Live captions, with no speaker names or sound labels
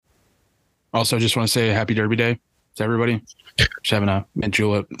Also, just want to say happy Derby Day to everybody. Just having a mint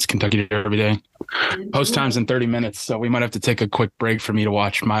julep. It's Kentucky Derby Day. Post time's in 30 minutes, so we might have to take a quick break for me to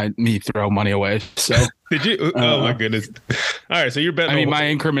watch me throw money away. So did you? Oh my goodness! All right, so you're betting. I mean, my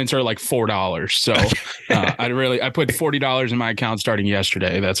increments are like $4. So I put $40 in my account starting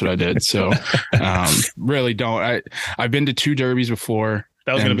yesterday. That's what I did. So really don't. I've been to 2 derbies before.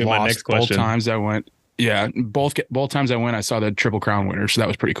 That was going to be my next question. Both times I went. Yeah, both times I went, I saw the Triple Crown winner, so that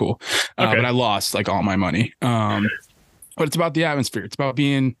was pretty cool. Okay. But I lost like all my money. But it's about the atmosphere. It's about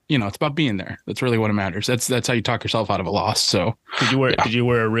being, it's about being there. That's really what it matters. That's how you talk yourself out of a loss. So did you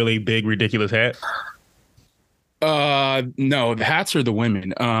wear a really big, ridiculous hat? No, the hats are the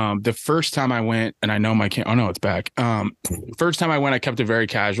women. The first time I went, and I know it's back. First time I went, I kept it very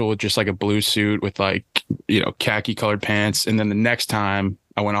casual with just like a blue suit with like, khaki colored pants. And then the next time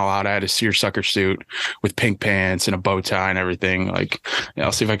I went all out, I had a seersucker suit with pink pants and a bow tie and everything. Like,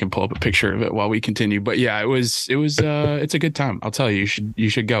 I'll see if I can pull up a picture of it while we continue. But yeah, it's a good time. I'll tell you, you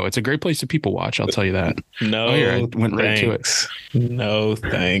should go. It's a great place to people watch. I'll tell you that. No, I went right to it. No,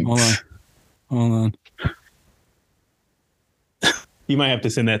 thanks. Hold on. You might have to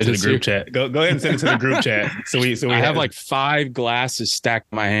send that to the group chat. Go ahead and send it to the group chat. So we have like 5 glasses stacked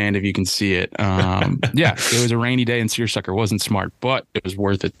in my hand if you can see it. Yeah, it was a rainy day in Seersucker. Wasn't smart, but it was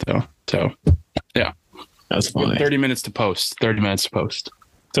worth it though. So yeah, that's funny. 30 minutes to post. Does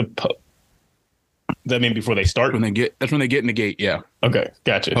that mean before they start? That's when they get in the gate. Yeah. Okay,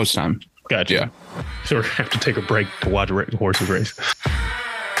 gotcha. Post time. Gotcha. Yeah. So we have to take a break to watch a horses race.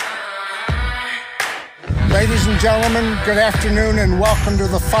 Ladies and gentlemen, good afternoon and welcome to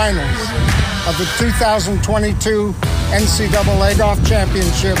the finals of the 2022 NCAA Golf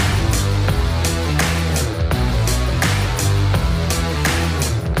Championship.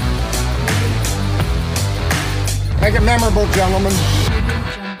 Make it memorable, gentlemen.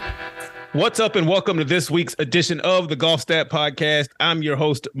 What's up and welcome to this week's edition of the Golf Stat Podcast. I'm your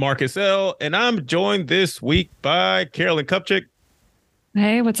host, Marcus L., and I'm joined this week by Carolyn Kupchik.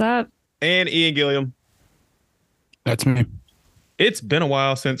 Hey, what's up? And Ian Gilliam. That's me. It's been a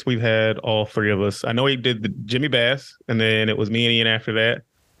while since we've had all 3 of us. I know we did the Jimmy Bass, and then it was me and Ian after that.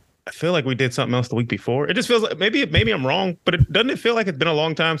 I feel like we did something else the week before. It just feels like maybe I'm wrong, but doesn't it feel like it's been a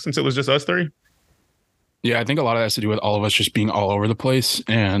long time since it was just us 3? Yeah, I think a lot of that has to do with all of us just being all over the place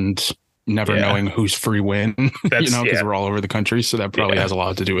and never knowing who's free when, because we're all over the country. So that probably has a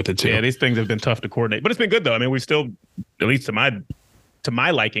lot to do with it too. Yeah, these things have been tough to coordinate, but it's been good though. I mean, we still, at least to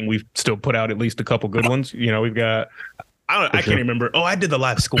my liking, we've still put out at least a couple good ones. We've got, I can't remember. Oh, I did the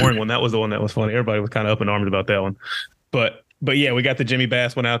live scoring one. That was the one that was funny. Everybody was kind of up in arms about that one. But yeah, we got the Jimmy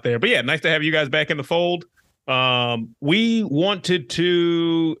Bass one out there. But yeah, nice to have you guys back in the fold. We wanted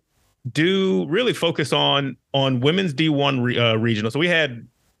to really focus on women's D1 regional. So we had,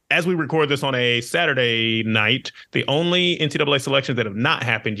 as we record this on a Saturday night, the only NCAA selections that have not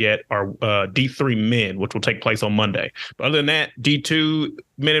happened yet are D3 men, which will take place on Monday. But other than that, D2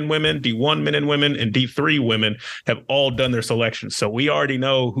 men and women, D1 men and women, and D3 women have all done their selections. So we already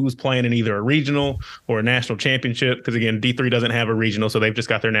know who's playing in either a regional or a national championship, because again, D3 doesn't have a regional, so they've just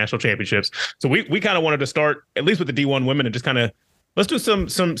got their national championships. So we kind of wanted to start at least with the D1 women and just kind of let's do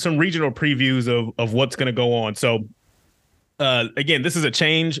some regional previews of what's going to go on. So again, this is a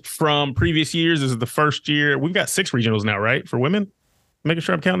change from previous years. This is the first year. We've got 6 regionals now, right? For women? Making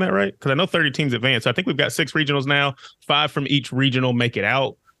sure I'm counting that right? Because I know 30 teams advance. So I think we've got 6 regionals now. 5 from each regional make it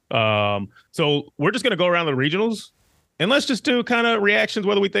out. So we're just going to go around the regionals. And let's just do kind of reactions,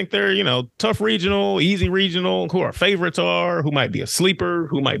 whether we think they're, tough regional, easy regional, who our favorites are, who might be a sleeper,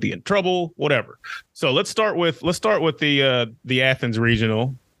 who might be in trouble, whatever. So let's start with the Athens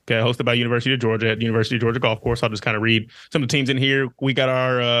regional. Okay, hosted by University of Georgia at the University of Georgia Golf Course. I'll just kind of read some of the teams in here. We got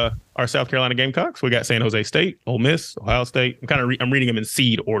our South Carolina Gamecocks. We got San Jose State, Ole Miss, Ohio State. I'm reading them in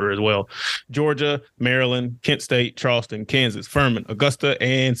seed order as well. Georgia, Maryland, Kent State, Charleston, Kansas, Furman, Augusta,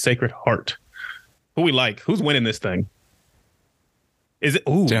 and Sacred Heart. Who we like? Who's winning this thing? Is it?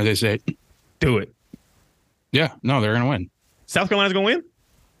 Ooh, San Jose State. Do it. Yeah, no, they're gonna win. South Carolina's gonna win?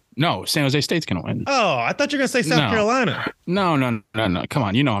 No, San Jose State's going to win. Oh, I thought you were going to say South Carolina. No. Come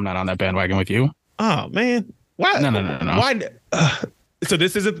on. I'm not on that bandwagon with you. Oh, man. Why? No. Why? So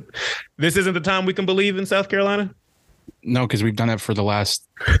this isn't the time we can believe in South Carolina? No, because we've done it for the last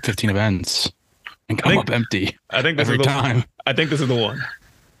 15 events and come up empty. I think this every is the time. I think this is the one.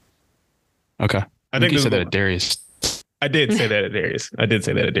 Okay. I think you said that at Darius. I did say that at Darius.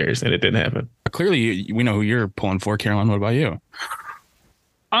 And it didn't happen. Clearly, we know who you're pulling for, Carolyn. What about you?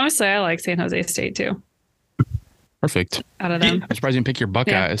 Honestly, I like San Jose State too. Perfect. out of them. I'm surprised you didn't pick your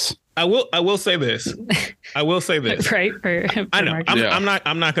Buckeyes. I will say this. Right. I know. I'm not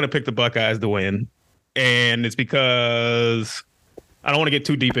going to pick the Buckeyes to win, and it's because I don't want to get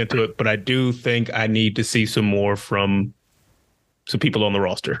too deep into it, but I do think I need to see some more from some people on the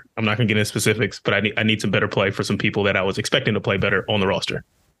roster. I'm not going to get into specifics, but I need some better play for some people that I was expecting to play better on the roster.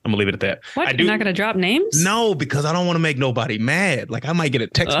 I'm gonna leave it at that. What? You're not gonna drop names? No, because I don't want to make nobody mad. Like I might get a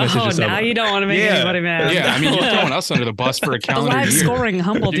text message or something. Now you don't want to make anybody mad. Yeah, I mean, you're throwing us under the bus for a calendar The live year. scoring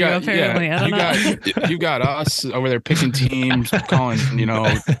humbled you apparently. Yeah, I don't know. You got us over there picking teams, calling,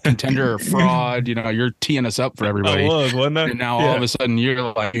 contender or fraud. You're teeing us up for everybody. Wasn't I? And now all of a sudden you're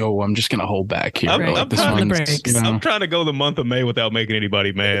like, yo, I'm just gonna hold back here. I'm trying to go the month of May without making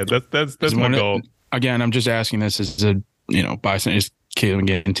anybody mad. That's my goal. Again, I'm just asking this as a bystander. Is Caleb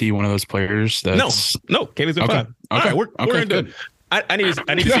Gantee one of those players? That's... No, Caleb's been fine. All right, we're good. I need to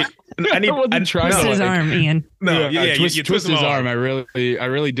see. Twist his arm, Ian. No, you twist his arm. I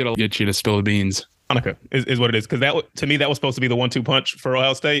really did get you to spill the beans. Hanukkah is what it is, because to me that was supposed to be the 1-2 punch for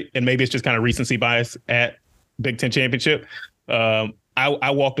Ohio State, and maybe it's just kind of recency bias at Big Ten championship.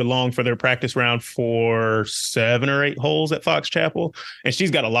 I walked along for their practice round for 7 or 8 holes at Fox Chapel, and she's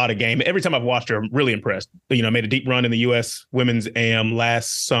got a lot of game. Every time I've watched her, I'm really impressed. Made a deep run in the U.S. Women's AM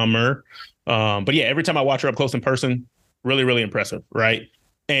last summer. But yeah, every time I watch her up close in person, really, really impressive, right?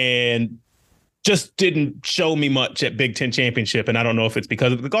 And just didn't show me much at Big Ten championship, and I don't know if it's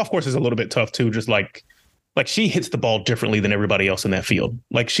because the golf course is a little bit tough too. Just like she hits the ball differently than everybody else in that field.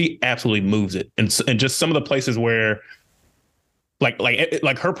 Like she absolutely moves it, and just some of the places where.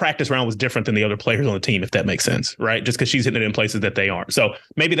 Like her practice round was different than the other players on the team, if that makes sense, right? Just because she's hitting it in places that they aren't. So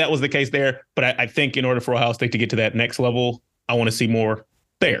maybe that was the case there. But I think in order for Ohio State to get to that next level, I want to see more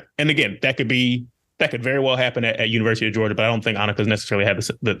there. And again, that could very well happen at University of Georgia, but I don't think Hanukkah's necessarily had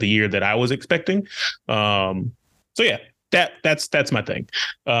the year that I was expecting. So yeah, that's my thing.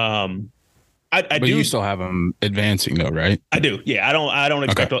 But you still have them advancing though, right? I do. Yeah, I don't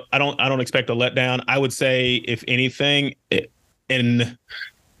expect I don't expect a letdown. I would say if anything. And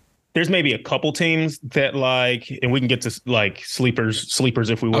there's maybe a couple teams that and we can get to like sleepers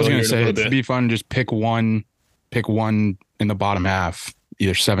if we will. I was going to say it'd be fun to just pick one in the bottom half,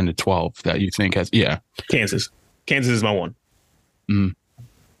 either 7 to 12 that you think has. Yeah, Kansas is my one. Mm.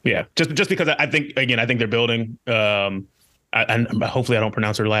 Yeah, just because I think they're building. And hopefully I don't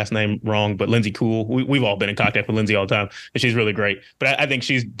pronounce her last name wrong, but Lindsay Cool. We've all been in contact with Lindsay all the time, and she's really great. But I think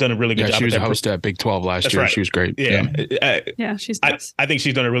she's done a really good job. She was a host at Big 12 last year. Right. She was great. Yeah, she's nice. I think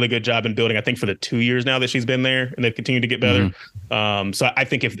she's done a really good job in building. I think for the 2 years now that she's been there, and they've continued to get better. Mm-hmm. So I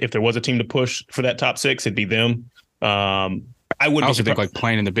think if there was a team to push for that top 6, it'd be them. I also think like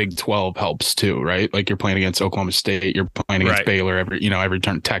playing in the Big 12 helps too, right? Like you're playing against Oklahoma State, you're playing against Baylor every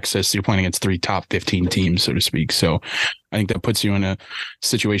turn, Texas, you're playing against 3 top 15 teams, so to speak. So I think that puts you in a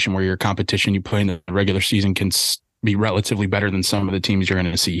situation where your competition you play in the regular season can be relatively better than some of the teams you're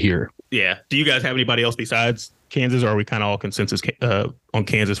going to see here. Yeah. Do you guys have anybody else besides Kansas, or are we kind of all consensus on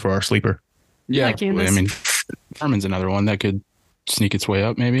Kansas for our sleeper? Yeah. I mean, Furman's another one that could sneak its way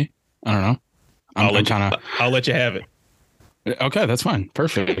up, maybe. I don't know. I'll let you have it. Okay, that's fine.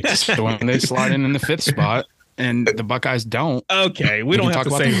 Perfect. So when they slide in the 5th spot and the Buckeyes don't. Okay, we don't have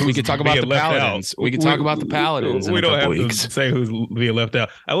to say we could talk about the Paladins. We could talk about the Paladins. We don't have to say who's being left out.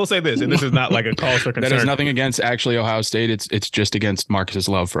 I will say this, and this is not like a cause for concern. That has nothing against actually Ohio State. It's just against Marcus's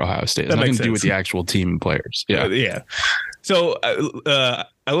love for Ohio State. It's nothing to do with the actual team and players. Yeah. Yeah. So I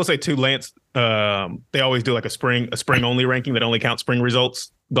will say too, Lance, they always do like a spring only ranking that only counts spring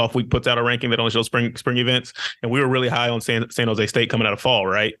results. Golf Week puts out a ranking that only shows spring events. And we were really high on San Jose State coming out of fall,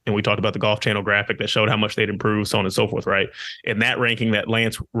 right? And we talked about the Golf Channel graphic that showed how much they'd improved, so on and so forth, right? In that ranking that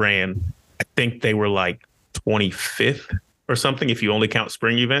Lance ran, I think they were like 25th or something if you only count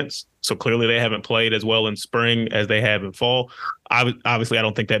spring events. So clearly they haven't played as well in spring as they have in fall. Obviously, I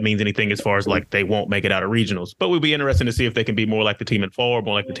don't think that means anything as far as like they won't make it out of regionals, but we'll be interested to see if they can be more like the team in fall or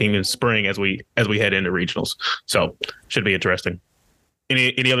more like the team in spring as we head into regionals. So should be interesting.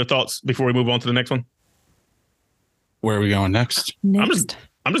 Any other thoughts before we move on to the next one? Where are we going next? I'm just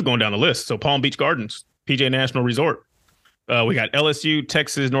going down the list. So Palm Beach Gardens, PJ National Resort. We got LSU,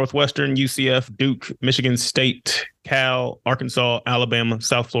 Texas, Northwestern, UCF, Duke, Michigan State, Cal, Arkansas, Alabama,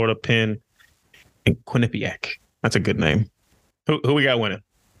 South Florida, Penn, and Quinnipiac. That's a good name. Who we got winning?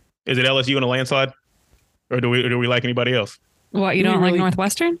 Is it LSU in a landslide, or do we like anybody else? What, you don't like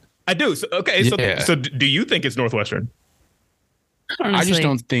Northwestern? I do. So, okay, so do you think it's Northwestern? I just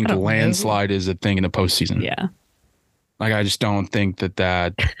don't think landslide is a thing in the postseason. Yeah. Like, I just don't think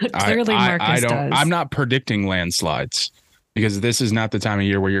that clearly Marcus does. I'm not predicting landslides because this is not the time of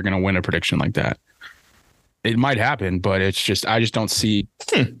year where you're going to win a prediction like that. it might happen, but it's just I just don't see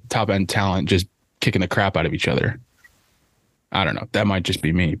top end talent just kicking the crap out of each other. I don't know. That might just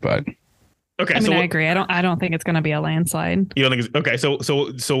be me, but okay. I mean, I agree. I don't think it's going to be a landslide. You don't think okay?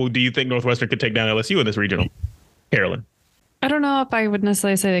 So do you think Northwestern could take down LSU in this regional, Carolyn? I don't know if I would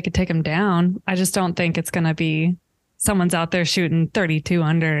necessarily say they could take them down. I just don't think it's going to be someone's out there shooting 32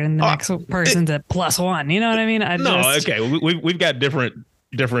 under and the next person's at +1. You know what I mean? Okay. We've got different.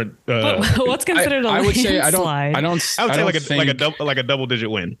 What's considered a landslide? I would say I would say like a double digit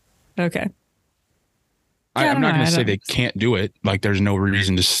win. Okay. I'm not going to say they can't do it. Like, there's no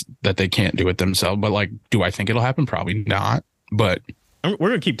reason that they can't do it themselves. But like, do I think it'll happen? Probably not. But we're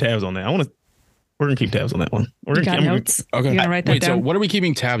going to keep tabs on that. We're going to keep tabs on that one. You got notes? Okay. You gonna write that down? So what are we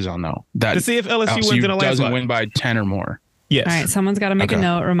keeping tabs on though? That to see if LSU wins in a landslide. Doesn't win by 10 or more. Yes. All right. Someone's got to make a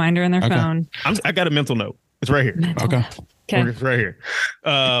note, reminder in their phone. I got a mental note. It's right here. Okay. It's right here.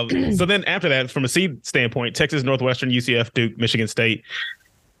 So then after that, from a seed standpoint, Texas, Northwestern, UCF, Duke, Michigan State.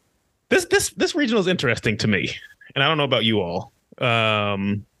 This regional is interesting to me, and I don't know about you all. I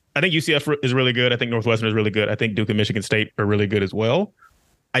think UCF is really good. I think Northwestern is really good. I think Duke and Michigan State are really good as well.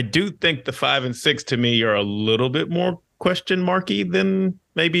 I do think the 5 and 6 to me are a little bit more question marky than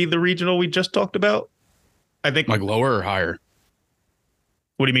maybe the regional we just talked about. I think like lower or higher.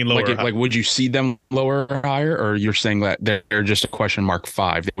 What do you mean lower? Like would you see them lower or higher, or you're saying that they're just a question mark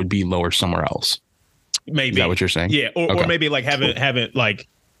 5? They would be lower somewhere else. Maybe. Is that what you're saying? Yeah, or maybe like haven't like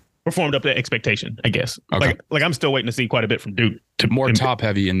performed up to expectation, I guess. Okay. Like I'm still waiting to see quite a bit from Duke. More top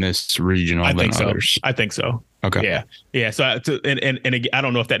heavy in this regional than others. I think so. Okay. Yeah. So I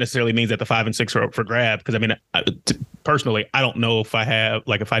don't know if that necessarily means that the 5 and 6 are up for grab, because I mean, personally, I don't know if I have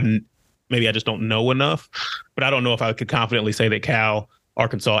maybe I just don't know enough, but I don't know if I could confidently say that Cal,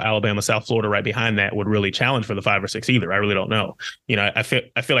 Arkansas, Alabama, South Florida right behind that would really challenge for the 5 or 6 either. I really don't know. I feel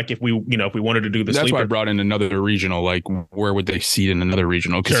like if we wanted to do the that's sleeper, why I brought in another regional. Like, where would they seed in another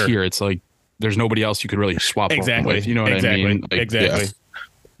regional? Because here it's like there's nobody else you could really swap with. You know what I mean? Like, exactly. Yeah.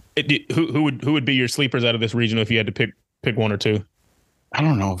 Who would be your sleepers out of this regional if you had to pick one or two? I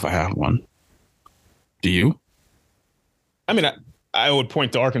don't know if I have one. Do you? I mean, I would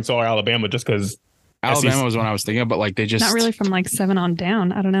point to Arkansas or Alabama just because Alabama was one I was thinking of, but like they just not really from like 7 on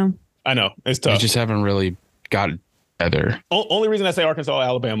down. I don't know. I know it's tough. They just haven't really got it together. Only reason I say Arkansas,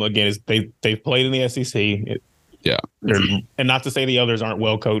 Alabama again is they've played in the SEC. And not to say the others aren't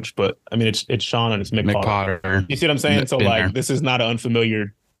well coached, but I mean it's Sean and it's Mick Potter. You see what I'm saying? So like this is not an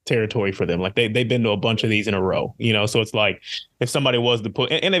unfamiliar territory for them. Like they've been to a bunch of these in a row, so it's like if somebody was to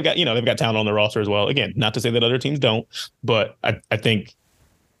put, and they've got talent on their roster as well. Again, not to say that other teams don't, but I think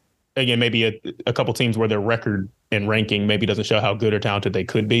again maybe a couple teams where their record and ranking maybe doesn't show how good or talented they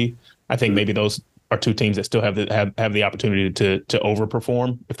could be. I think maybe those are two teams that still have the opportunity to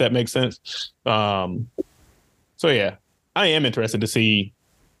overperform, if that makes sense. So yeah, I am interested to see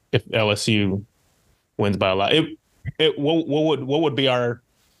if LSU wins by a lot. What would be our?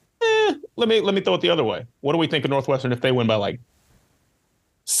 Let me throw it the other way. What do we think of Northwestern if they win by like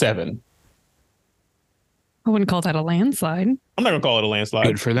 7? I wouldn't call that a landslide. I'm not gonna call it a landslide.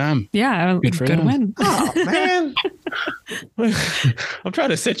 Good for them. Yeah, good win. Oh man, I'm trying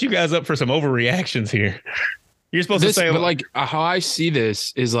to set you guys up for some overreactions here. You're supposed to say, but like how I see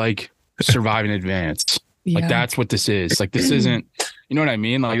this is like survive in advance. Like that's what this is. Like this isn't. You know what I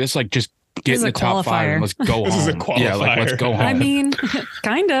mean? Like this, like just get in the top 5 and let's go home. This is a qualifier. Yeah, like let's go home. I mean,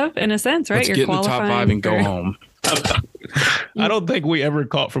 kind of in a sense, right? Let's get in the top 5 and go home. I don't think we ever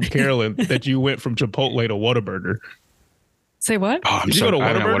caught from Carolyn that you went from Chipotle to Whataburger. Say what? Oh, did you go to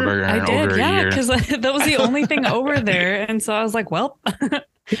Whataburger? I did, yeah, because that was the only thing over there, and so I was like, well, I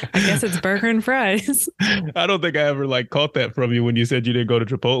guess it's burger and fries. I don't think I ever caught that from you when you said you didn't go to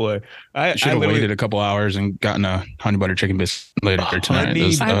Chipotle. I should have waited a couple hours and gotten a honey butter chicken biscuit later tonight.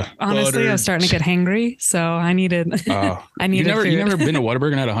 Honestly, I was starting to get hangry, so I needed. I needed. You never been to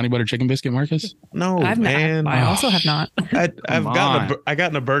Whataburger and had a honey butter chicken biscuit, Marcus? No, I've man. Not. I also have not. I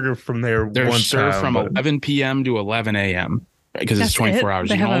gotten a burger from there. They're served from 11 p.m. to 11 a.m. because it's 24 hours.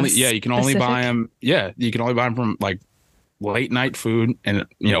 You can only buy them. Yeah, you can only buy them from like late night food and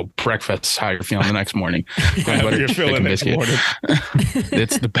breakfast. How you're feeling the next morning? You're feeling next morning.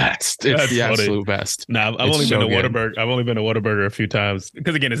 It's the best. It's the absolute best. I've only been to Whataburger. I've only been to Whataburger a few times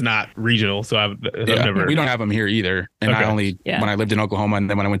because again, it's not regional, so I've never. We don't have them here either. And I only when I lived in Oklahoma and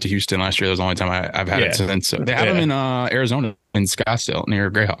then when I went to Houston last year, that was the only time I've had it since. So they have them in Arizona in Scottsdale near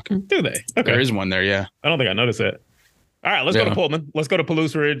Greyhawk. Do they? Okay, there is one there. Yeah, I don't think I noticed that. All right, let's go to Pullman. Let's go to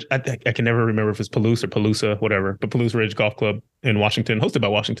Palouse Ridge. I can never remember if it's Palouse or Palooza, whatever. But Palouse Ridge Golf Club in Washington, hosted by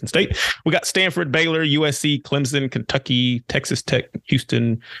Washington State. We got Stanford, Baylor, USC, Clemson, Kentucky, Texas Tech,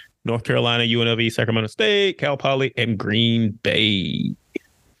 Houston, North Carolina, UNLV, Sacramento State, Cal Poly, and Green Bay.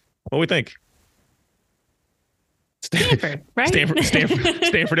 What do we think? Stanford, right?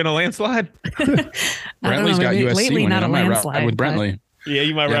 Stanford in a landslide. Brantley's got USC lately, winning. not I a might landslide, ride with Brentley. Yeah,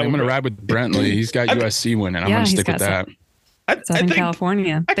 you might ride. I'm going to ride with Brentley. He's got USC winning. I'm going to stick with that. Southern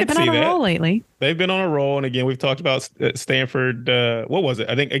California. They've been on a roll lately. They've been on a roll. And again, we've talked about Stanford. What was it?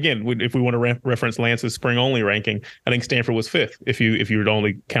 I think, again, if we want to reference Lance's spring only ranking, I think Stanford was 5th if you were to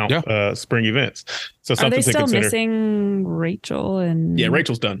only count spring events. So something Are they to still consider. Missing Rachel? And Yeah,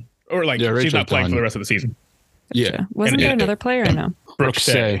 Rachel's done. Or she's not playing for the rest of the season. Yeah. Wasn't there another player or no?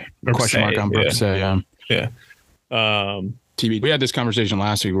 Brooksay. Question mark on Brooksay. Yeah. TV. We had this conversation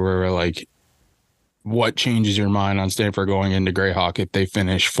last week where we were like, what changes your mind on Stanford going into Greyhawk if they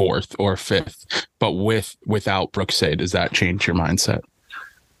finish 4th or 5th, but without Brooksay? Does that change your mindset?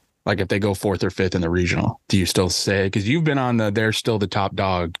 Like if they go 4th or 5th in the regional, do you still say, because you've been on they're still the top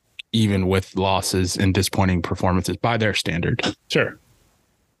dog, even with losses and disappointing performances by their standard? Sure.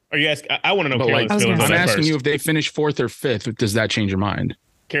 Are you asking? I want to know. Like, I'm asking you if they finish 4th or 5th, does that change your mind?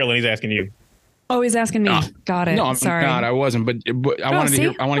 Carolyn, he's asking you. Oh, he's asking me. Got it. No, I'm sorry. not. I wasn't. But I wanted to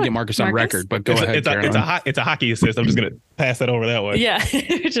hear. I want to get Marcus on record. But go ahead. It's a hockey assist. I'm just gonna pass that over that way. Yeah.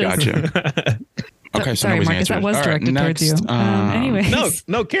 Gotcha. Okay, so sorry, Marcus. That was directed towards you. Anyways.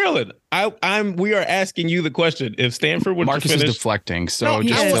 No, Carolyn. We are asking you the question. If Stanford would Marcus finish, is deflecting. So no,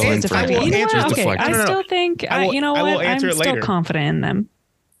 just fill in for I will answer. Okay, I still think. You know what? I'm still confident in them.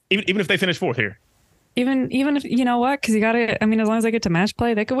 Even if they finish 4th here. Even if you know what, because you got to. I mean, as long as they get to match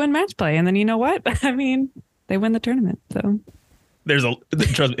play, they could win match play, and then you know what? I mean, they win the tournament. So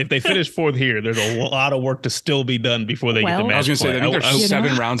trust me, if they finish 4th here, there's a lot of work to still be done before they get to match play. I was going to say, I think there's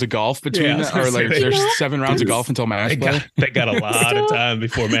 7 rounds of golf between there's 7 rounds of golf until match play. They got a lot of time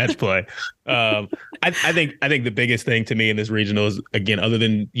before match play. I think the biggest thing to me in this regional is, again, other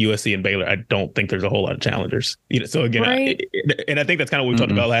than USC and Baylor, I don't think there's a whole lot of challengers. So again, and I think that's kind of what we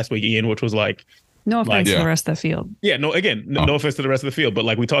talked about last week, Ian, which was like, no offense to the rest of the field. Yeah, no offense to the rest of the field, but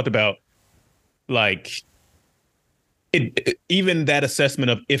like we talked about, like even that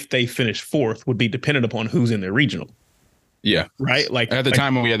assessment of if they finish 4th would be dependent upon who's in their regional. Yeah. Right. Like at the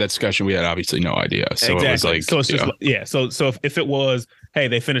time when we had that discussion, we had obviously no idea. So exactly. It was like, so it's just So if it was, hey,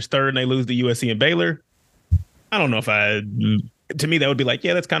 they finished 3rd and they lose to USC and Baylor, I don't know if to me that would be like,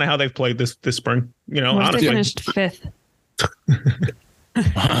 yeah, that's kind of how they've played this spring. What if they finished 5th?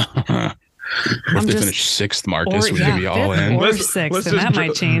 If they finish 6th, Marcus, we could be all in. Or 6th, and that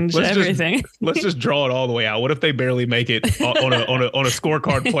might change everything. Let's just draw it all the way out. What if they barely make it on a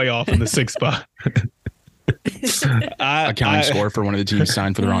scorecard playoff in the 6th spot? Accounting score for one of the teams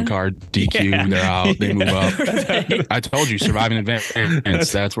signed for the wrong card. DQ, they're out. They move up. I told you, surviving advance.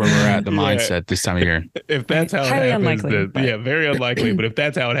 That's where we're at. The mindset this time of year. If that's how highly it happens, unlikely, then, very unlikely. But if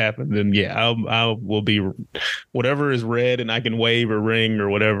that's how it happens, then I will be whatever is red and I can wave or ring or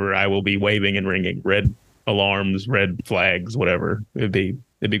whatever. I will be waving and ringing. Red alarms, red flags, whatever. It'd be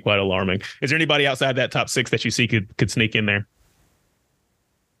quite alarming. Is there anybody outside that top 6 that you see could sneak in there?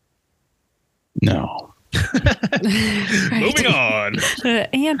 No. Moving on.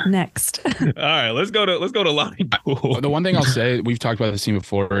 And next. All right, let's go to Lonnie Poole. The one thing I'll say, we've talked about this team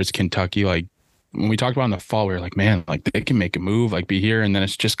before, is Kentucky. Like when we talked about in the fall, we were like, man, like they can make a move, like be here, and then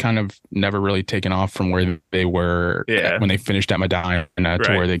it's just kind of never really taken off from where they were when they finished at Medina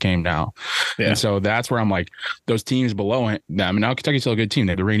to where they came now. Yeah. And so that's where I'm like, those teams below them. Now Kentucky's still a good team.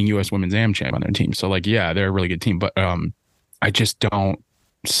 They have the reigning U.S. Women's Am champ on their team. So like, yeah, they're a really good team, but I just don't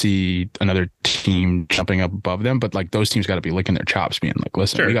see another team jumping up above them. But like those teams got to be licking their chops, being like,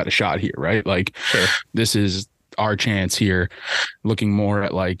 listen, we got a shot here, right? Like this is our chance here. Looking more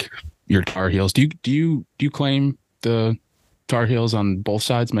at like your Tar Heels. Do you claim the Tar Heels on both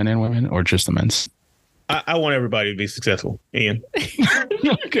sides, men and women, or just the men's? I want everybody to be successful, Ian.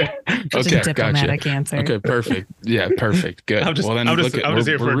 Okay. Diplomatic gotcha. Answer. Okay, perfect. Yeah, perfect. Good. I'm just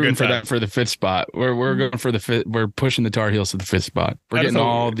here for rooting for that for the 5th spot. We're going for the 5th. We're pushing the Tar Heels to the 5th spot. We're getting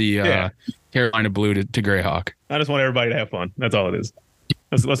all the Carolina blue to Greyhawk. I just want everybody to have fun. That's all it is.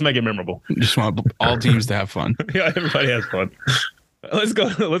 Let's make it memorable. Just want all teams to have fun. Yeah, everybody has fun. Let's go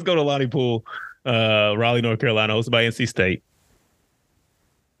to Lonnie Poole, Raleigh, North Carolina, hosted by NC State.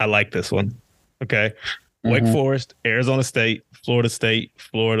 I like this one. Okay. Wake Forest, Arizona State,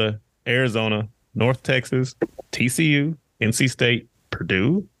 Florida, Arizona, North Texas, TCU, NC State,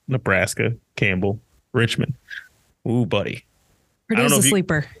 Purdue, Nebraska, Campbell, Richmond. Ooh, buddy. Purdue's a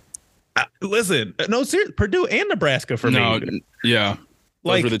sleeper. Listen, no, seriously, Purdue and Nebraska for me. Yeah.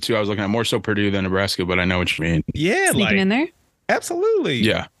 Those were the two I was looking at. More so Purdue than Nebraska, but I know what you mean. Yeah. Sneaking in there? Absolutely.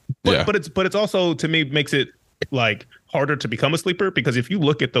 Yeah. But it's also, to me, makes it like harder to become a sleeper, because if you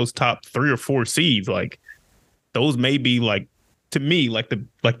look at those top 3 or 4 seeds, like those may be like, to me, like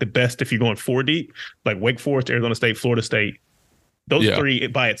the best if you're going 4 deep, like Wake Forest, Arizona State, Florida State. Those 3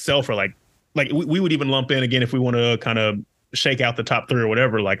 by itself are like we would even lump in again if we want to kind of shake out the top 3 or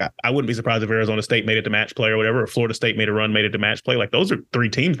whatever. Like I wouldn't be surprised if Arizona State made it to match play or whatever, or Florida State made it to match play. Like those are 3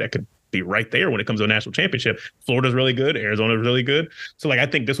 teams that could be right there when it comes to a national championship. Florida's really good. Arizona's really good. So like I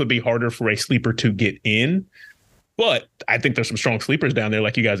think this would be harder for a sleeper to get in. But I think there's some strong sleepers down there,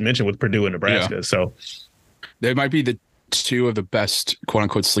 like you guys mentioned, with Purdue and Nebraska. Yeah. So they might be the 2 of the best quote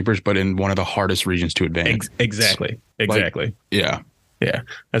unquote sleepers, but in one of the hardest regions to advance. Exactly. Like, yeah.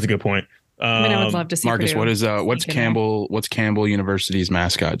 That's a good point. I would love to see Marcus. Purdue. What's Campbell University's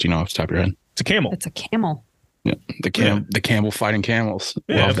mascot? Do you know off the top of your head? It's a camel. It's a camel. Yeah, the camel fighting camels.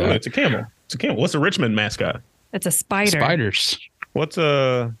 Yeah, it's a camel. It's a camel. What's the Richmond mascot? It's a spider. Spiders. What's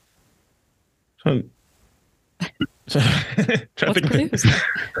a?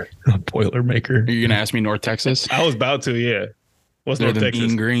 Boilermaker. Are you gonna ask me North Texas? I was about to. Yeah. What's North Texas?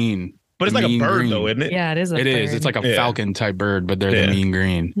 Mean green. But it's like a bird, though, isn't it? Yeah, it is. It is. It's like a falcon type bird, but they're the mean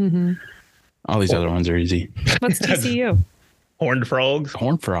green. Mm-hmm. All these other ones are easy. What's TCU? Horned frogs.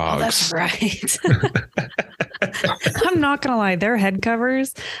 Horned frogs. Oh, that's right. I'm not gonna lie, their head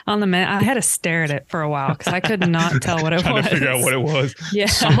covers on the I had to stare at it for a while because I could not tell what it was. Trying to figure out what it was. Yeah.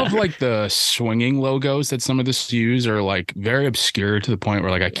 Some of like the swinging logos that some of the SUs are like very obscure to the point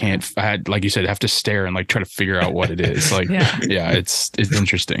where like I had, like you said, have to stare and like try to figure out what it is. Like it's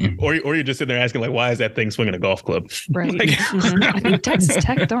interesting. Or you're just sitting there asking like, why is that thing swinging a golf club? Right. Like, I think Texas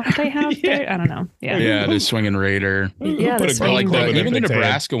Tech, don't they have their, I don't know. Yeah, the swinging Raider. Yeah, like even the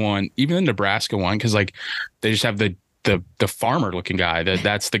Nebraska one, because like they just have the farmer looking guy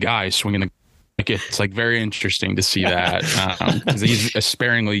that's the guy swinging the. Like it's like very interesting to see that because he's a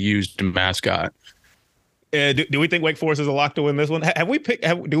sparingly used mascot. Do we think Wake Forest is a lock to win this one? Have we picked?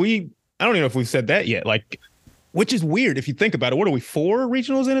 Do we? I don't even know if we've said that yet. Like, which is weird if you think about it. What are we, 4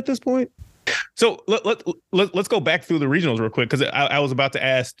 regionals in at this point? So let's go back through the regionals real quick because I was about to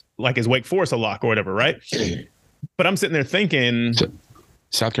ask, like, is Wake Forest a lock or whatever, right? But I'm sitting there thinking,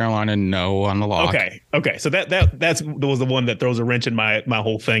 South Carolina, no on the lock. Okay. So that was the one that throws a wrench in my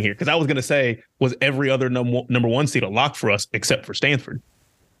whole thing here because I was going to say, was every other number 1 seed a lock for us except for Stanford?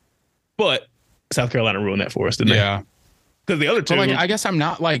 But South Carolina ruined that for us, didn't they? Yeah. Because the other 2, like, I guess I'm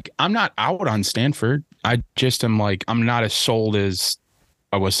not out on Stanford. I just am like, I'm not as sold as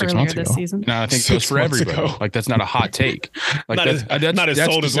I was 6 months ago. Season. No, I think it goes for everybody. Ago. Like that's not a hot take. Like not as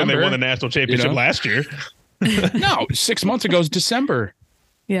sold as when they won the national championship last year. No, 6 months ago is December.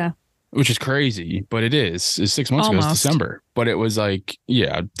 Yeah. Which is crazy, but it is. It's 6 months ago is December. But it was like,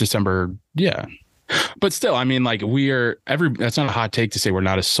 December. Yeah. But still, I mean, like that's not a hot take to say we're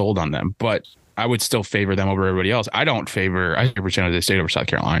not as sold on them, but I would still favor them over everybody else. I favor San Jose State over South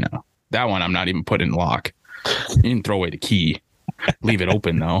Carolina. That one I'm not even putting in lock. You can throw away the key. Leave it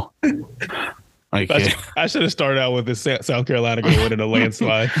open though. Like I should have started out with this South Carolina going to win in a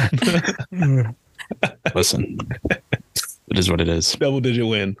landslide. Listen, it is what it is. Double-digit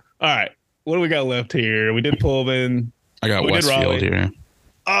win. All right, what do we got left here? We did Pullman. I got Westfield here.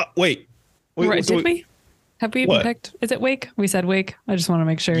 Wait. Right, did we? Have we even picked? Is it Wake? We said Wake. I just want to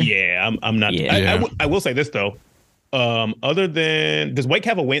make sure. Yeah, I'm not. Yeah. I will say this though. Other than, does Wake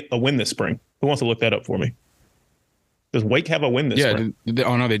have a win this spring? Who wants to look that up for me? Does Wake have a win this spring?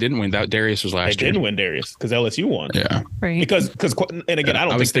 Oh no, they didn't win. That Darius was last year. They didn't win Darius because LSU won. Yeah, right. Because and again,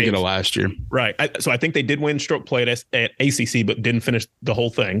 I was thinking of last year. Right. So I think they did win stroke play at ACC, but didn't finish the whole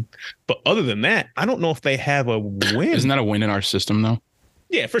thing. But other than that, I don't know if they have a win. Isn't that a win in our system though?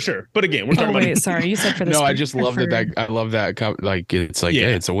 Yeah, for sure. But again, we're talking about. Sorry, you said for this. No, I just love that. I love that. Like it's like,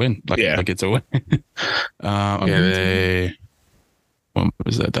 it's a win. Like it's a win. Okay. When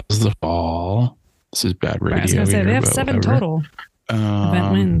was that? That was the fall. This is bad radio. I was gonna say they have 7 total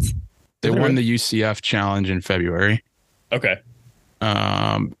event wins. They won the UCF Challenge in February. Okay.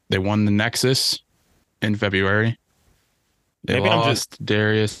 They won the Nexus in February. They lost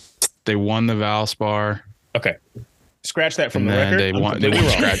Darius. They won the Valspar. Okay. Scratch that from the record. They won.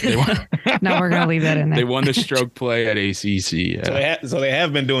 No, we're gonna leave that in there. They won the stroke play at ACC. Yeah. So they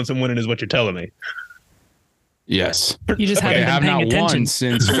have been doing some winning, is what you're telling me. Yes. You just haven't been paying attention. Won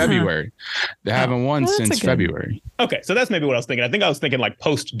since February. They haven't won since February. Okay, so that's maybe what I was thinking. I think I was thinking like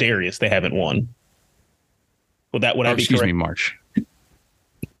post Darius, they haven't won. Would I be correct? Excuse me, March.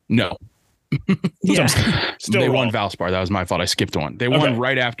 No. Yeah. Still they wrong. won Valspar. That was my fault. I skipped one. They won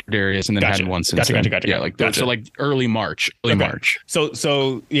right after Darius and then hadn't won since. Gotcha. Yeah, like so like early March.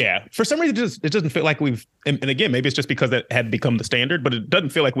 So yeah, for some reason it doesn't feel like we've, and again, maybe it's just because that had become the standard, but it doesn't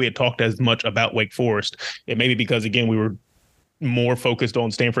feel like we had talked as much about Wake Forest. It may be because, again, we were more focused on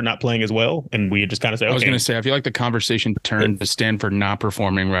Stanford not playing as well, and we just kind of said, okay. I was going to say, I feel like the conversation turned to Stanford not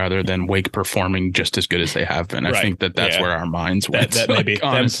performing rather than Wake performing just as good as they have been. I think that's where our minds went. That may be,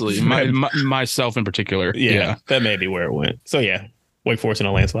 honestly, myself in particular. Yeah, that may be where it went. So yeah, Wake Forest in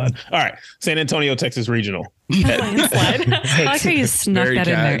a landslide. All right, San Antonio, Texas Regional. Landslide. I like how you snuck that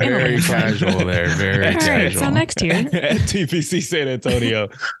in there. Very casual there. Very casual. Right, so next year. At TPC San Antonio,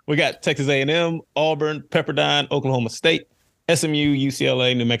 we got Texas A&M, Auburn, Pepperdine, Oklahoma State, SMU,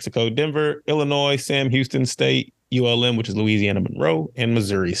 UCLA, New Mexico, Denver, Illinois, Sam Houston State, ULM, which is Louisiana Monroe, and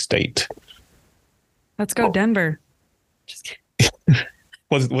Missouri State. Let's go Denver. Just kidding.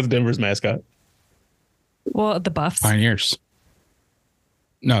 What's Denver's mascot? Well, the Buffs. Pioneers.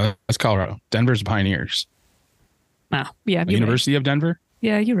 No, that's Colorado. Denver's Pioneers. Oh, yeah. University of Denver?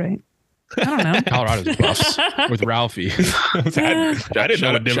 Yeah, you're right. I don't know. Colorado's Buffs with Ralphie. I didn't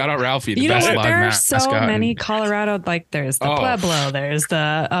know. Shout out Ralphie, the you know best what? live There are mascot. so many Colorado. Like there's the Pueblo. There's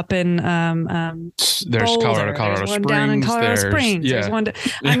the up in there's Boulder, Colorado there's Springs. one down in Colorado Springs. Yeah. There's one.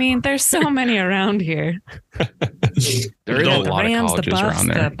 I mean, there's so many around here. There is a lot of colleges the Buffs, around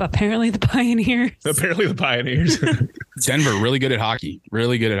there. Apparently the Pioneers. Apparently the Pioneers. Denver, really good at hockey.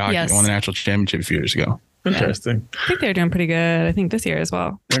 Really good at hockey. Yes. They won the national championship a few years ago. Interesting. I think they're doing pretty good. I think this year as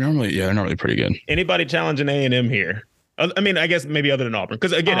well. They're normally pretty good. Anybody challenging A&M here? I mean, I guess maybe other than Auburn,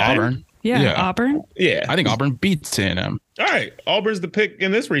 because again, Auburn. Auburn. Yeah, I think Auburn beats A&M. All right, Auburn's the pick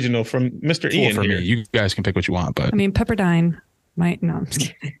in this regional from Mr. Ian for here. me. You guys can pick what you want, but I mean, Pepperdine might. No, I'm just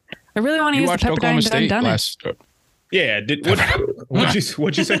kidding. I really want to you use the watched Oklahoma Pepperdine State done last. Yeah,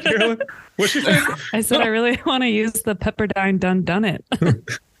 what'd you say, Carolyn? What'd you say? I said I really want to use the Pepperdine done it.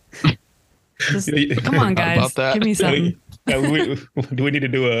 Just, come on, guys, give me something. Do we need to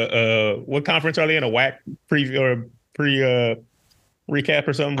do a what conference are they in? A WAC preview or pre recap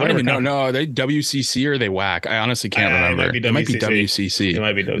or something? I don't even know. No, they WCC or they WAC. I honestly can't remember. It might be WCC. It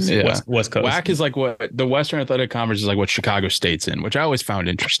might be WCC. Yeah. West Coast. WAC is like what the Western Athletic Conference is like what Chicago State's in, which I always found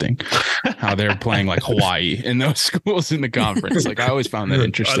interesting. How they're playing like Hawaii in those schools in the conference. Like I always found that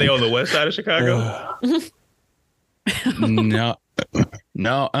interesting. Are they on the west side of Chicago?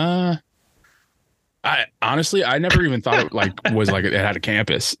 No. I honestly, I never even thought it it had a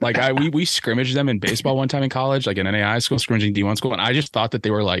campus. Like we scrimmaged them in baseball one time in college, like an NAI school, scrimmaging D1 school, and I just thought that they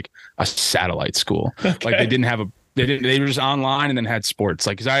were like a satellite school. Okay. Like they were just online and then had sports.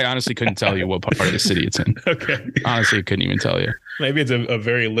 Like, cause I honestly couldn't tell you what part of the city it's in. Okay. Honestly, I couldn't even tell you. Maybe it's a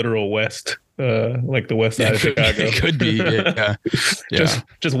very literal west, like the west side of Chicago. It could be. Yeah.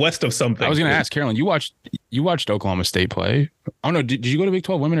 Just west of something. I was going to ask Carolyn, you watched Oklahoma State play. Oh no. Did you go to Big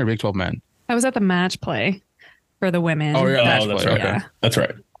 12 women or Big 12 men? I was at the match play for the women. Oh yeah, that's right. Yeah. That's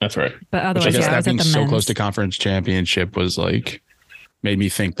right. But otherwise, I guess I that was being at the so men's. close to conference championship was like made me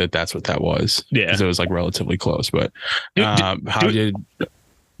think that that's what that was. Yeah, because it was like relatively close. But No, go ahead.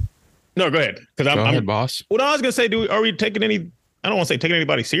 Because go ahead, boss. What I was gonna say, are we taking any? I don't want to say taking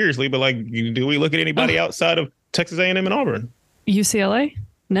anybody seriously, but like, do we look at anybody outside of Texas A&M and Auburn? UCLA?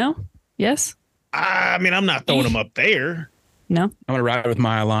 No. Yes. I mean, I'm not throwing them up there. No. I'm gonna ride with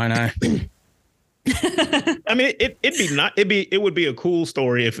my Illini. I mean, it would be a cool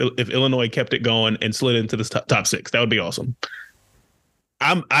story if Illinois kept it going and slid into the top six. That would be awesome.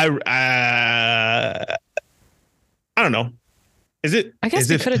 I don't know. Is it? I guess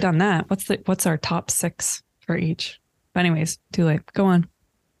we could have done that. What's our top six for each? But anyways, too late. Go on.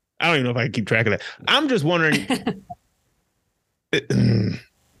 I don't even know if I can keep track of that. I'm just wondering.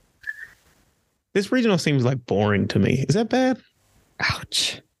 This regional seems like boring to me. Is that bad?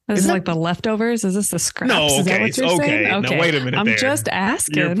 Ouch. Is it like the leftovers? Is this the scraps? No, okay. Is that what you're saying? Now wait a minute. I'm just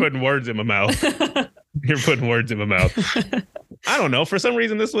asking. You're putting words in my mouth. I don't know. For some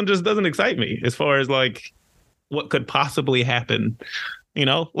reason, this one just doesn't excite me as far as like what could possibly happen. You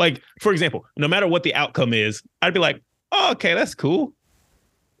know, like, for example, no matter what the outcome is, I'd be like, oh, okay, that's cool.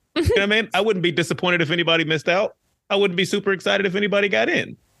 You know what I mean? I wouldn't be disappointed if anybody missed out. I wouldn't be super excited if anybody got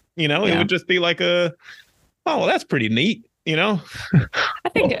in. You know, It would just be like oh, well, that's pretty neat. You know, I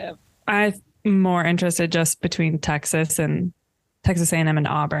think I'm more interested just between Texas A&M and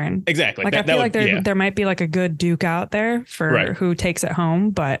Auburn. Exactly. Like I feel like there might be like a good Duke out there for who takes it home,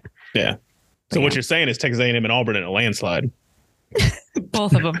 but yeah. So what you're saying is Texas A&M and Auburn in a landslide.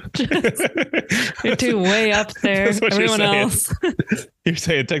 Both of them. You're two way up there. Everyone else. You're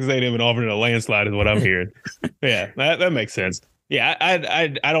saying Texas A&M and Auburn in a landslide is what I'm hearing. Yeah, that makes sense. Yeah,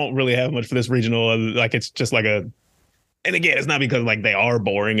 I don't really have much for this regional. Like, it's just like and again, it's not because like they are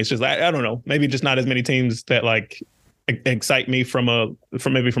boring. It's just I don't know. Maybe just not as many teams that like excite me from a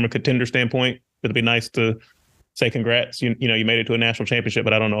contender standpoint. It'd be nice to say congrats. You know, you made it to a national championship,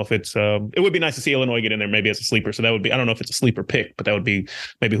 but I don't know if it's. It would be nice to see Illinois get in there maybe as a sleeper. So that would be. I don't know if it's a sleeper pick, but that would be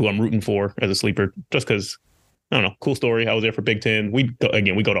maybe who I'm rooting for as a sleeper. Just because I don't know. Cool story. I was there for Big Ten. We go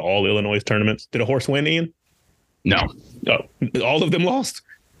to all Illinois tournaments. Did a horse win, Ian? No. Oh, all of them lost?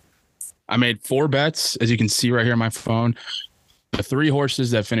 I made 4 bets, as you can see right here on my phone. The 3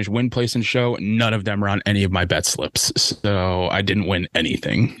 horses that finished win, place, and show, none of them were on any of my bet slips. So I didn't win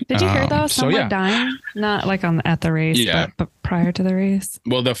anything. Did you hear though? Some were dying? Not like at the race, but prior to the race.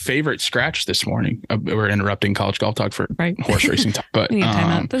 Well, the favorite scratched this morning. We're interrupting college golf talk for horse racing talk. But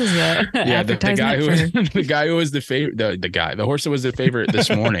this is the guy who was the favorite, the horse that was the favorite this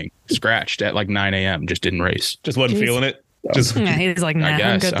morning scratched at like 9 a.m. Just didn't race. Just wasn't feeling it. He's like, nah,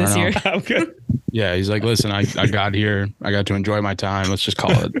 I'm good this year. I'm good. Yeah, he's like, listen, I got here. I got to enjoy my time. Let's just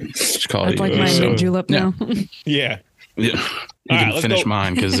call it. That's like my new julep now. Yeah. You can finish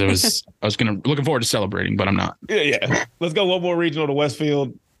mine because I was looking forward to celebrating, but I'm not. Yeah. Let's go one more regional to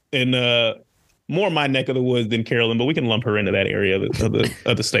Westfield and more my neck of the woods than Carolyn, but we can lump her into that area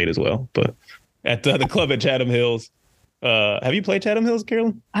of the state as well. But at the club at Chatham Hills. Have you played Chatham Hills,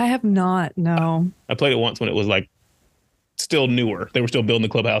 Carolyn? I have not. No. I played it once when it was like still newer. They were still building the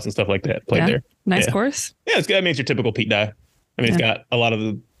clubhouse and stuff like that. Played there. Nice course. Yeah, it's good. I mean, it's your typical Pete Dye. I mean, it's got a lot of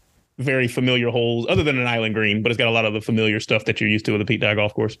the very familiar holes, other than an island green, but it's got a lot of the familiar stuff that you're used to with a Pete Dye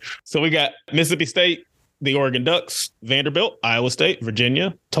golf course. So we got Mississippi State, the Oregon Ducks, Vanderbilt, Iowa State,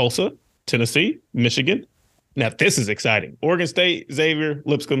 Virginia, Tulsa, Tennessee, Michigan. Now, this is exciting. Oregon State, Xavier,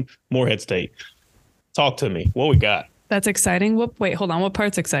 Lipscomb, Morehead State. Talk to me. What we got? That's exciting. Wait, hold on. What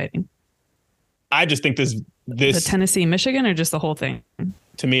part's exciting? I just think this the Tennessee, Michigan, or just the whole thing?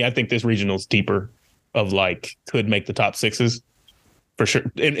 To me, I think this regional's deeper of like could make the top 6s for sure.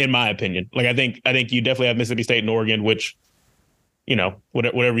 In my opinion, like I think you definitely have Mississippi State and Oregon, which, you know,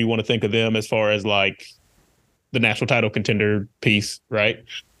 whatever you want to think of them as far as like the national title contender piece, right?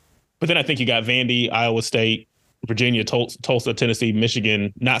 But then I think you got Vandy, Iowa State, Virginia, Tulsa, Tennessee,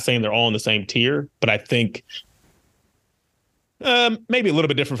 Michigan. Not saying they're all in the same tier, but I think maybe a little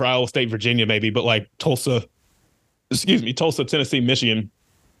bit different for Iowa State, Virginia, maybe, but like Tulsa, Tennessee, Michigan,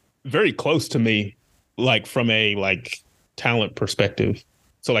 very close to me, like from a like talent perspective.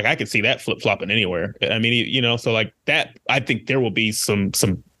 So like I could see that flip flopping anywhere. I mean, you know, so like that, I think there will be some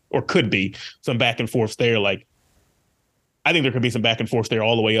or could be some back and forth there. Like I think there could be some back and forth there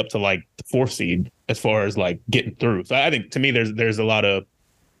all the way up to like the 4th seed as far as like getting through. So I think to me there's a lot of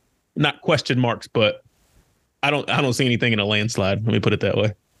not question marks, but I don't see anything in a landslide. Let me put it that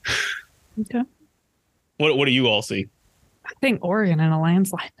way. Okay. What do you all see? I think Oregon in a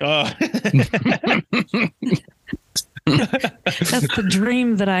landslide. That's the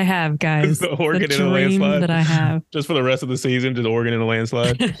dream that I have, guys. The Oregon in a landslide that I have. Just for the rest of the season, just Oregon in a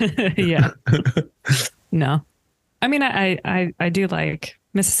landslide. Yeah. No. I mean, I do like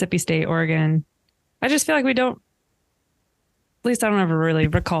Mississippi State, Oregon. I just feel like we don't. At least I don't ever really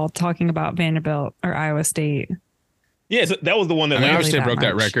recall talking about Vanderbilt or Iowa State. Yeah, so that was the one that Iowa State broke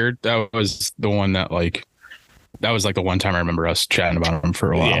that record. That was the one that was like the one time I remember us chatting about them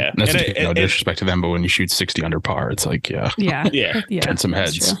for a while. Yeah. That's no disrespect to them, but when you shoot 60 under par, it's like, yeah. Turn some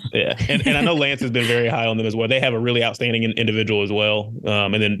heads. Yeah. And I know Lance has been very high on them as well. They have a really outstanding individual as well.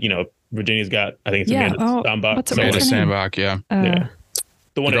 And then, you know, Virginia's got, I think it's Amanda Stambach. Amanda Stambach, yeah.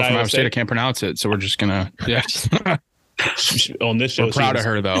 The one from Iowa State, I can't pronounce it, so we're just gonna on this show. We're proud of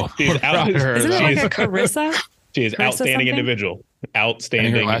her though. Isn't it like a Carissa? She is outstanding individual.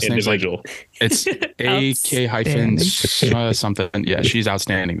 Outstanding individual. It's AK hyphen something. Yeah, she's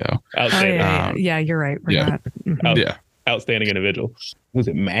outstanding though. Outstanding. Yeah, you're right. We're not. Outstanding individual. Was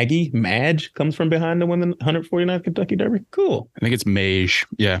it Maggie? Madge comes from behind to win the 149th Kentucky Derby. Cool. I think it's Mage.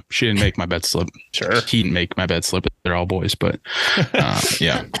 Yeah, she didn't make my bet slip. Sure. He didn't make my bet slip. They're all boys, but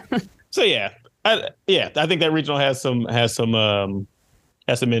yeah. So I think that regional has some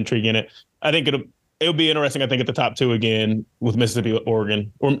intrigue in it. I think it'll be interesting. I think at the top 2 again with Mississippi,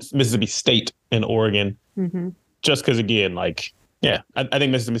 Oregon, or Mississippi State and Oregon, just because again, like, I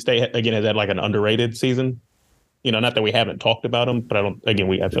think Mississippi State again has had like an underrated season. You know, not that we haven't talked about them, but I feel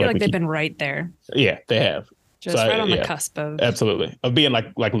like they've been right there. Yeah, they have. Just right on the cusp of. Absolutely. Of being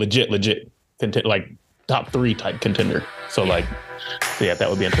like legit like top 3 type contender. So that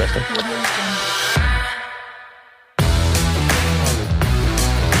would be interesting.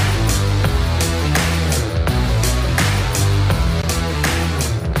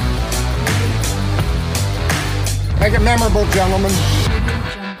 Make it memorable, gentlemen.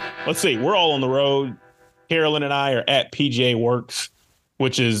 Let's see. We're all on the road. Carolyn and I are at PGA Works,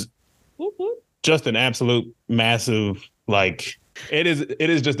 which is just an absolute massive, like, it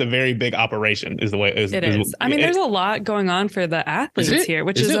is just a very big operation is the way it is. I mean, there's a lot going on for the athletes here,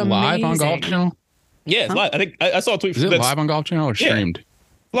 which is it amazing. Live on Golf Channel? Yeah, it's live. I think I saw a tweet. Is it live on Golf Channel or streamed?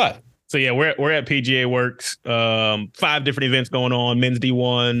 Live. So yeah, we're at PGA Works. 5 different events going on: men's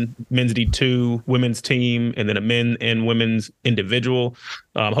D1, men's D2, women's team, and then a men and women's individual.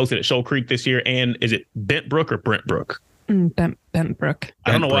 Hosted at Shoal Creek this year. And is it Bentbrook or Brentbrook? Bentbrook.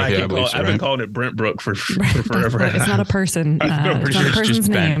 I don't know why I've been calling it Brentbrook for forever. It's not a person. It's not a person's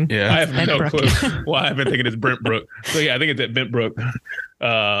name. Yeah, I have no clue why I've been thinking it's Brentbrook. So yeah, I think it's at Bentbrook,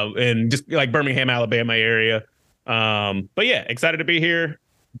 and just like Birmingham, Alabama area. But yeah, excited to be here.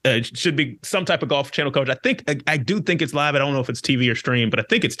 It should be some type of Golf Channel coverage. I do think it's live. I don't know if it's TV or stream, but I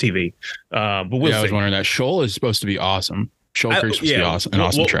think it's TV. But we'll see. I was wondering that. Shoal is supposed to be awesome. Shoal Creek's supposed to be awesome and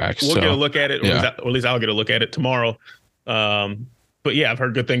awesome tracks. We'll get a look at it, or at least I'll get a look at it tomorrow. But yeah, I've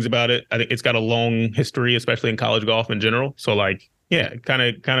heard good things about it. I think it's got a long history, especially in college golf in general. So like, yeah, kind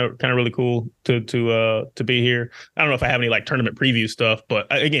of really cool to be here. I don't know if I have any like tournament preview stuff, but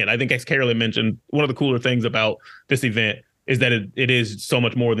again, I think as Carolyn mentioned, one of the cooler things about this event is that it is so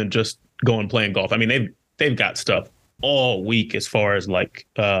much more than just going playing golf. I mean, they've got stuff all week as far as like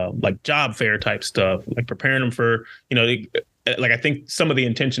job fair type stuff, like preparing them for, like I think some of the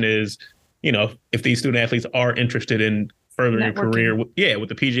intention is, if these student athletes are interested in furthering a career with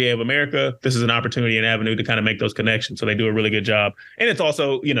the PGA of America, this is an opportunity and avenue to kind of make those connections. So they do a really good job. And it's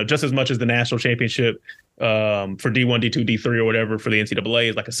also, just as much as the national championship for D1, D2, D3 or whatever for the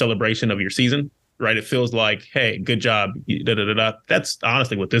NCAA is like a celebration of your season. Right. It feels like, hey, good job. That's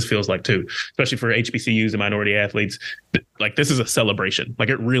honestly what this feels like, too, especially for HBCUs and minority athletes. Like this is a celebration. Like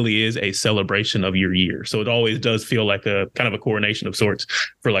it really is a celebration of your year. So it always does feel like a kind of a coronation of sorts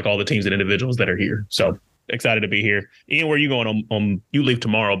for like all the teams and individuals that are here. So excited to be here. Ian, where are you going on you leave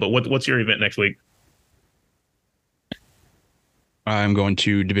tomorrow, but what's your event next week? I'm going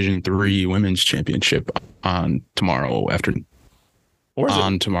to Division III Women's Championship on tomorrow afternoon.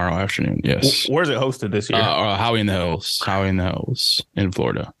 Tomorrow afternoon, yes. Where's it hosted this year? Howie in the Hills in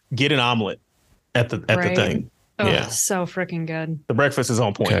Florida. Get an omelet at the thing. Oh, yeah, so freaking good. The breakfast is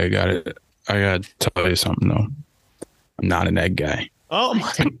on point. Okay, I got it. I got to tell you something though. I'm not an egg guy. Oh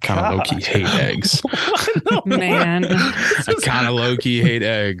my God. Kind of low key hate eggs. Man. I kind of low key hate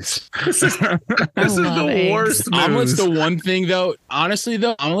eggs. This is the worst news. Omelet's the one thing though. Honestly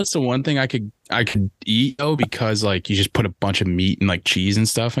though, omelet's the one thing I could eat though, because like you just put a bunch of meat and like cheese and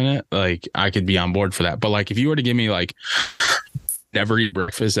stuff in it. Like I could be on board for that. But like if you were to give me like never eat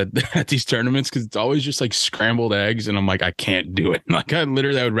breakfast at these tournaments, because it's always just like scrambled eggs and I'm like, I can't do it. Like I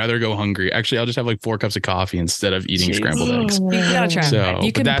would rather go hungry. Actually, I'll just have like 4 cups of coffee instead of eating scrambled eggs. You gotta try so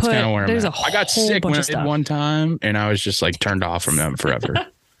you can that's kind of where I'm at. I got sick when I did one time and I was just like turned off from them forever.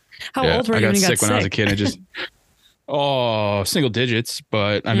 How old were you when you got sick? When I was a kid and just single digits,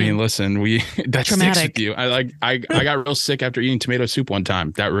 but I mean, listen, that traumatic. Sticks with you. I got real sick after eating tomato soup one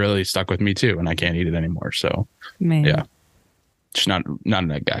time. That really stuck with me too, and I can't eat it anymore. So, man. Yeah, just not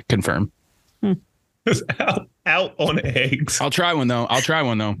an egg guy. Confirm. Just out on eggs. I'll try one though.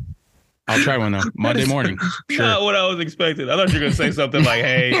 Monday morning. Sure. Not what I was expecting. I thought you were gonna say something like,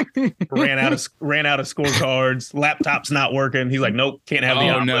 "Hey, ran out of scorecards. Laptop's not working." He's like, "Nope, can't have the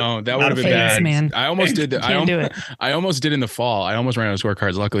omelet." No, that would have been bad. Man. I almost did. I almost did in the fall. I almost ran out of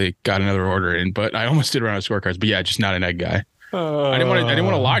scorecards. Luckily, got another order in, but I almost did run out of scorecards. But yeah, just not an egg guy. I didn't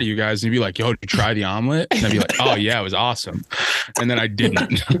want to lie to you guys and be like, "Yo, did you try the omelet?" And I'd be like, "Oh yeah, it was awesome," and then I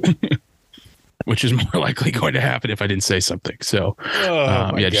didn't. Which is more likely going to happen if I didn't say something. So,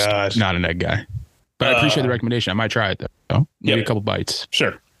 just not an egg guy. But I appreciate the recommendation. I might try it though. Maybe a couple bites.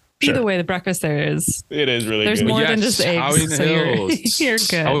 Sure. Either way, the breakfast there is. It is really There's good. more than just eggs. Howie in the Hills. You're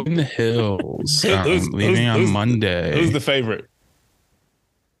good. Howie in the Hills. Leaving on Monday. Who's the favorite?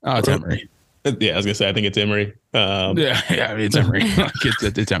 Oh, it's Emory. Yeah, I was gonna say I think it's Emory. I mean, it's Emory.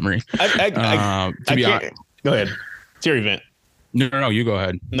 It's Emory. Go ahead. It's your event. No, you go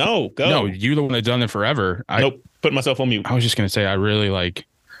ahead. No, go. No, you're the one that's done it forever. Nope. Put myself on mute. I was just gonna say I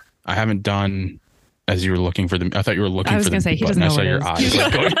haven't done as you were looking for them. I thought you were looking for. I was gonna say he doesn't know. I saw your eyes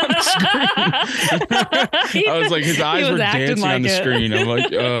like going on the screen. I was like, his eyes were dancing on the screen. I'm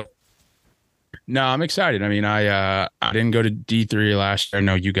like, no, I'm excited. I mean, I didn't go to D3 last year. I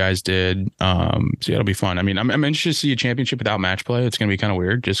know you guys did. So yeah, it'll be fun. I mean, I'm interested to see a championship without match play. It's gonna be kind of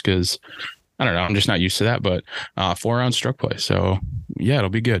weird, just because. I don't know. I'm just not used to that, but 4-round stroke play. So yeah, it'll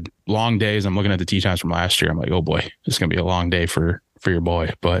be good. Long days. I'm looking at the tee times from last year. I'm like, oh boy, it's going to be a long day for your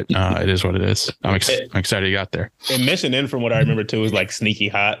boy, but it is what it is. I'm excited he got there. And Mission Inn, from what I remember too, is like sneaky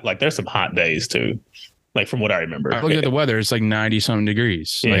hot. Like there's some hot days too. Like from what I remember. I look at the weather, it's like 90 something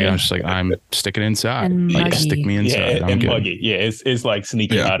degrees. Yeah. Like I'm just like, I'm sticking inside. And Like muggy. stick me inside. Yeah, I'm and good. muggy. Yeah, it's like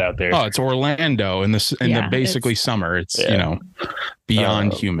sneaky hot out there. Oh, it's Orlando in the basically summer. It's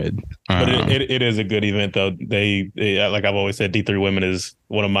beyond humid. But it is a good event though. They like I've always said, D3 Women is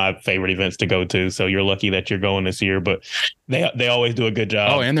one of my favorite events to go to. So you're lucky that you're going this year. But they always do a good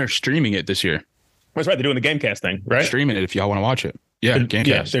job. Oh, and they're streaming it this year. That's right. They're doing the Gamecast thing, right? Streaming it if y'all want to watch it. Yeah,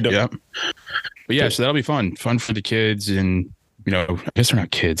 Gamecast. They're doing. Yep. But yeah, so that'll be fun. Fun for the kids, and I guess they're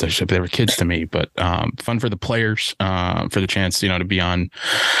not kids. They were kids to me, but fun for the players, for the chance, to be on,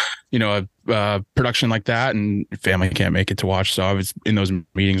 a production like that, and family can't make it to watch. So I was in those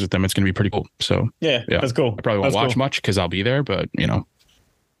meetings with them. It's going to be pretty cool. So yeah, that's cool. I probably won't watch much because I'll be there, but So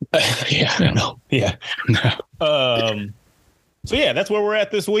yeah, that's where we're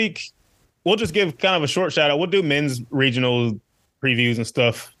at this week. We'll just give kind of a short shout out. We'll do men's regional previews and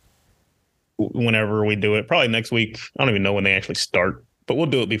stuff whenever we do it. Probably next week. I don't even know when they actually start, but we'll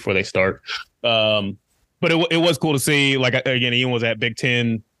do it before they start. But it was cool to see. Like again, Ian was at Big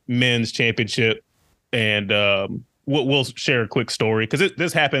Ten Men's Championship, and we'll share a quick story because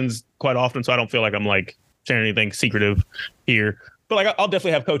this happens quite often. So I don't feel like I'm like sharing anything secretive here. But like I'll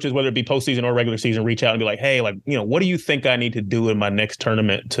definitely have coaches, whether it be postseason or regular season, reach out and be like, hey, like, what do you think I need to do in my next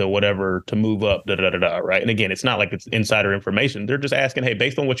tournament to whatever to move up, right? And again, it's not like it's insider information. They're just asking, hey,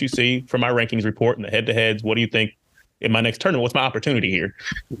 based on what you see from my rankings report and the head-to-heads, what do you think in my next tournament? What's my opportunity here?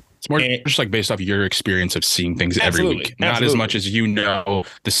 It's more just like based off your experience of seeing things every week, not as much as the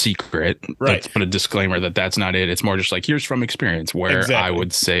secret. Right. Let's put a disclaimer that's not it. It's more just like, here's from experience where I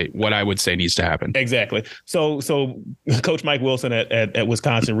would say what I would say needs to happen. Exactly. So Coach Mike Wilson at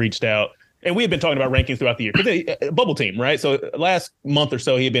Wisconsin reached out, and we had been talking about rankings throughout the year. Bubble team, right? So last month or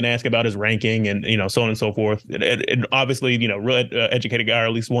so, he had been asking about his ranking and, so on and so forth. And obviously, real educated guy, or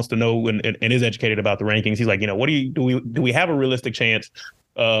at least wants to know and is educated about the rankings. He's like, what do we have a realistic chance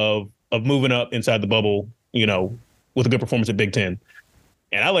of moving up inside the bubble, with a good performance at Big Ten?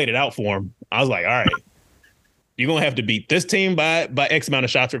 And I laid it out for him. I was like, all right, you're going to have to beat this team by X amount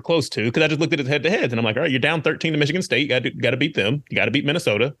of shots or close to, because I just looked at his head-to-heads and I'm like, all right, you're down 13 to Michigan State. You got to beat them. You got to beat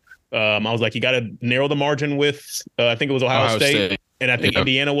Minnesota. I was like, you got to narrow the margin with, I think it was Ohio State. And I think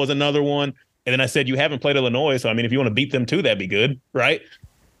Indiana was another one. And then I said, you haven't played Illinois. So, I mean, if you want to beat them too, that'd be good. Right.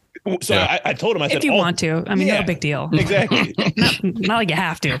 So I told him, I said, if you want to, I mean, no big deal. Exactly. not like you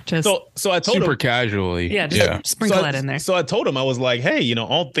have to. Just so I told him super casually. Yeah, just sprinkle that in there. So I told him, I was like, hey,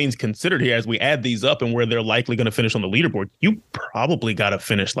 all things considered here, as we add these up and where they're likely going to finish on the leaderboard, you probably got to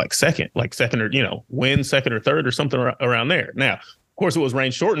finish like second or, win second or third or something around there. Now, of course, it was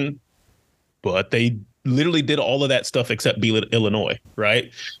rain shortened, but they literally did all of that stuff except beat Illinois,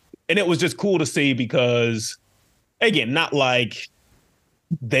 right? And it was just cool to see because, again, not like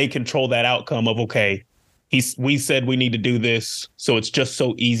they control that outcome of, okay, we said we need to do this, so it's just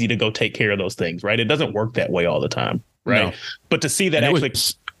so easy to go take care of those things, right? It doesn't work that way all the time, right? No. But to see that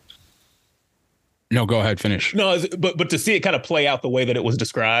no, go ahead, finish. No, but to see it kind of play out the way that it was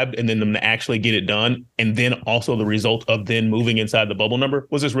described, and then them to actually get it done, and then also the result of then moving inside the bubble number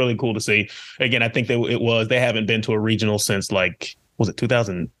was just really cool to see. Again, I think they haven't been to a regional since was it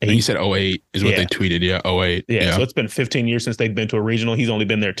 2008? He said 08 is what they tweeted. Yeah, 08. Yeah, so it's been 15 years since they've been to a regional. He's only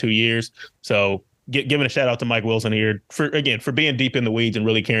been there 2 years. So giving a shout out to Mike Wilson here for being deep in the weeds and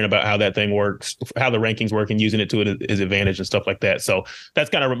really caring about how that thing works, how the rankings work, and using it to his advantage and stuff like that. So that's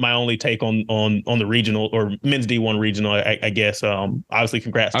kind of my only take on the regional or men's D1 regional, I guess. Obviously,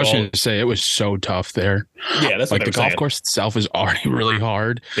 congrats. I was going to say it was so tough there. Yeah, that's like the golf course itself is already really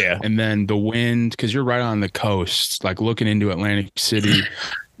hard. Yeah, and then the wind, because you're right on the coast, like looking into Atlantic City.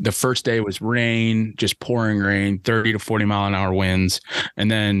 The first day was rain, just pouring rain, 30 to 40 mile an hour winds, and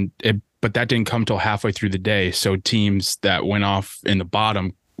then but that didn't come till halfway through the day. So teams that went off in the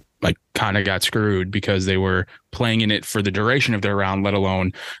bottom, like kind of got screwed because they were playing in it for the duration of their round, let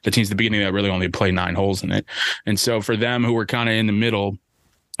alone the teams at the beginning that really only played 9 holes in it. And so for them who were kind of in the middle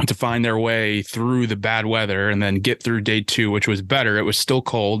to find their way through the bad weather and then get through day 2, which was better. It was still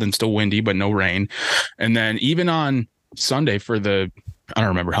cold and still windy, but no rain. And then even on Sunday for the I don't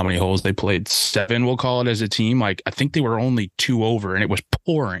remember how many holes they played. 7, we'll call it, as a team. Like, I think they were only 2 over and it was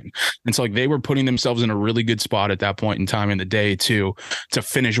pouring. And so like they were putting themselves in a really good spot at that point in time in the day to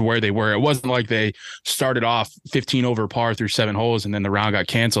finish where they were. It wasn't like they started off 15 over par through 7 holes and then the round got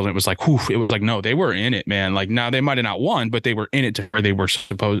canceled. It was like, whew, it was like, no, they were in it, man. Like, now they might have not won, but they were in it to where they were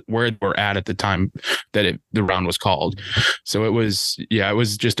where they were at the time that the round was called. So it was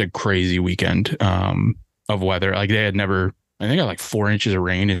just a crazy weekend of weather. Like, they had never, I think I got like 4 inches of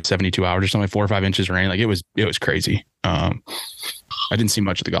rain in 72 hours or something, 4 or 5 inches of rain. Like, it was crazy. I didn't see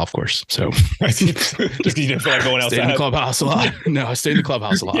much of the golf course, so just because you didn't feel like going outside. Stayed in the clubhouse a lot. No, I stayed in the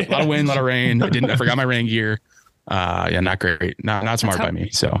clubhouse a lot. Yeah. A lot of wind, a lot of rain. I forgot my rain gear. Not great. Not smart by me.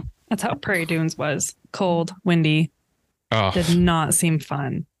 So that's how Prairie Dunes was. Cold, windy. Oh, did not seem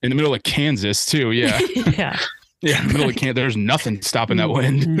fun. In the middle of Kansas too. Yeah. Yeah. Yeah, in the middle of camp, there's nothing stopping that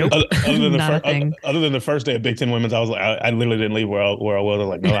wind. Nope. Other than the first day of Big Ten women's, I was like, I literally didn't leave where I was. I was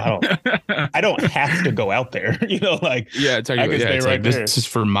like, no, I don't have to go out there. Like, yeah, it's like, I can stay right like, there. This is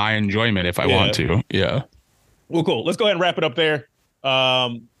for my enjoyment if I want to. Yeah. Well, cool. Let's go ahead and wrap it up there.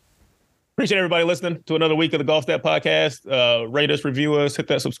 Appreciate everybody listening to another week of the Golf Stat Podcast. Rate us, review us, hit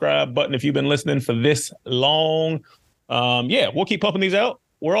that subscribe button if you've been listening for this long. We'll keep pumping these out.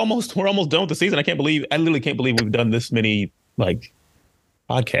 We're almost done with the season. I literally can't believe we've done this many like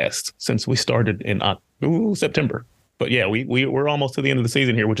podcasts since we started in September. But yeah, we're almost to the end of the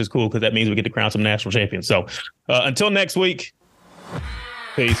season here, which is cool because that means we get to crown some national champions. So until next week,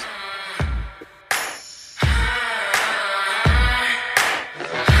 peace.